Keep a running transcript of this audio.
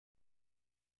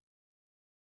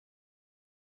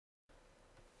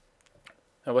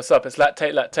What's up? It's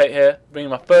Lactate here,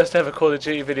 bringing my first ever Call of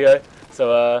Duty video.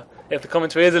 So if the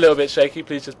commentary is a little bit shaky,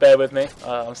 please just bear with me.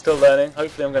 I'm still learning.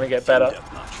 Hopefully I'm going to get better.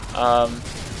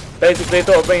 Basically, I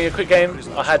thought I'd bring you a quick game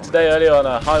I had today earlier on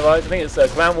Highrise. I think it's a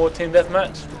Ground War Team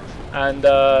Deathmatch. And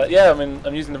yeah,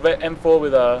 I'm using the M4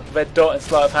 with a red dot and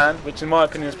sleight of hand, which in my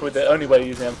opinion is probably the only way to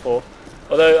use the M4.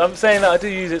 Although I'm saying that I do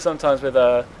use it sometimes with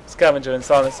Scavenger and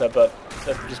Silencer, but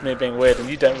that's just me being weird and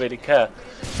you don't really care.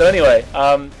 So anyway,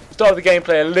 start of the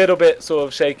gameplay a little bit sort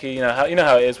of shaky. You know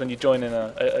how it is when you join in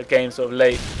a game sort of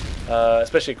late,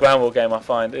 especially a Ground War game. I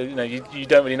find you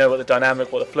don't really know what the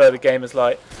dynamic, what the flow of the game is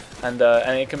like, and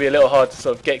it can be a little hard to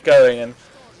sort of get going, and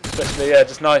especially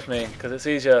just knife me because it's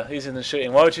easier than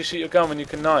shooting. Why would you shoot your gun when you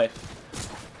can knife?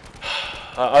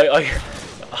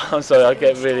 I'm sorry, I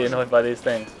get really annoyed by these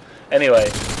things. Anyway,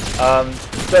 I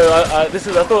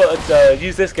thought I'd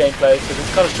use this gameplay because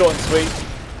it's kind of short and sweet.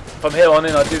 From here on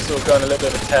in, I do sort of go on a little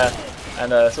bit of a tear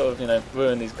and sort of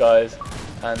ruin these guys.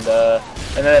 And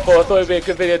therefore, I thought it'd be a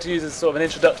good video to use as sort of an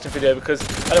introduction video because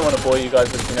I don't want to bore you guys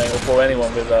with or bore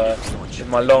anyone with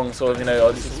my long sort of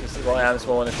oh, this is what I am, this is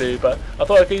what I want to do. But I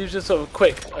thought I could use just sort of a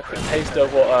quick taste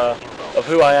of what of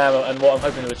who I am and what I'm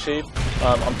hoping to achieve.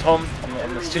 I'm Tom.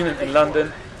 I'm a student in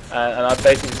London. And I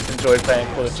basically just enjoy playing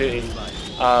Call of Duty.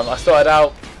 I started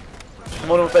out in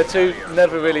Modern Warfare 2,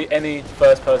 never really any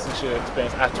first-person shooter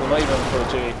experience at all, not even on Call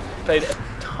of Duty. Played a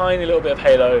tiny little bit of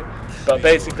Halo, but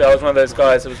basically I was one of those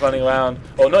guys that was running around,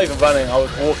 or not even running, I was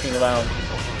walking around,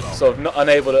 sort of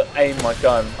unable to aim my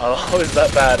gun. I was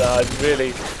that bad, I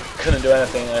really couldn't do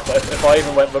anything. If I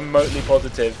even went remotely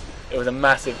positive, it was a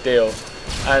massive deal.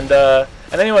 And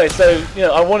anyway, so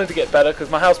I wanted to get better because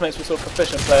my housemates were sort of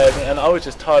proficient players, and I was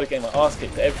just tired of getting my ass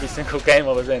kicked every single game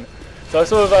I was in. So I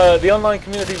sort of the online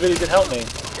community really did help me,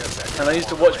 and I used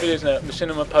to watch videos,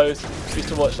 Machinima Post, used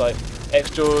to watch like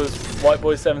Xjaws, White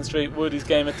Boy 7th Street, Woody's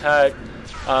Gamer Tag,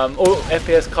 all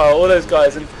FPS Kyle, all those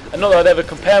guys, and not that I'd ever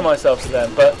compare myself to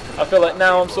them, but I feel like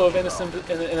now I'm sort of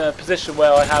in a position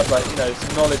where I have like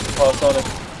some knowledge to pass on.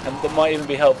 And that might even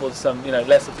be helpful to some,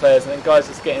 lesser players and then guys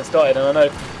just getting started. And I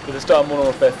know with the start of Modern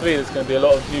Warfare 3, there's going to be a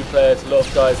lot of new players, a lot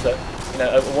of guys that,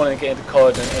 are wanting to get into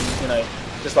COD and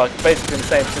just like basically in the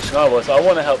same position I was. So I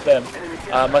want to help them.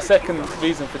 My second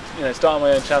reason for, starting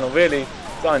my own channel really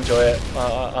is I enjoy it.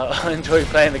 I enjoy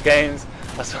playing the games.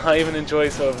 I even enjoy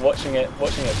sort of watching it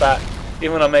back.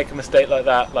 Even when I make a mistake like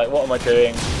that, like what am I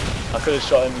doing? I could have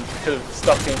shot him, could have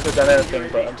stuck him, could have done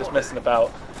anything, but I'm just messing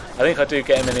about. I think I do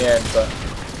get him in the end, but.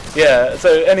 Yeah,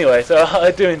 so anyway, so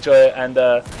I do enjoy it, and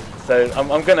so I'm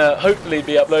going to hopefully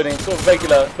be uploading sort of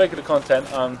regular content,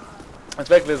 as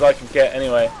regular as I can get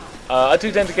anyway. I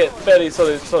do tend to get fairly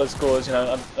solid scores,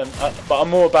 but I'm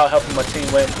more about helping my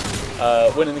team win.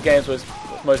 Winning the games was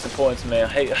most important to me. I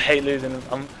hate losing.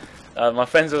 My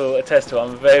friends will attest to it.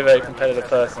 I'm a very, very competitive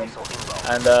person,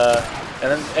 and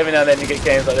then every now and then you get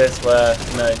games like this where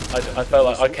I felt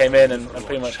like I came in and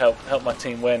pretty much helped my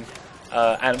team win.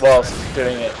 And whilst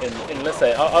doing it in let's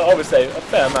say, I would say a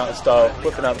fair amount of style,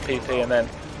 whipping out the PP and then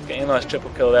getting a nice triple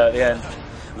kill there at the end.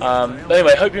 But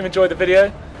anyway, hope you've enjoyed the video.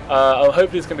 Hopefully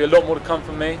there's going to be a lot more to come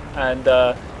from me. And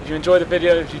if you enjoyed the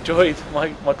video, if you enjoyed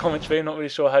my commentary, I'm not really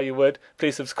sure how you would,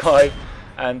 please subscribe.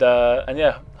 And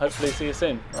yeah, hopefully see you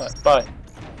soon. Alright, bye.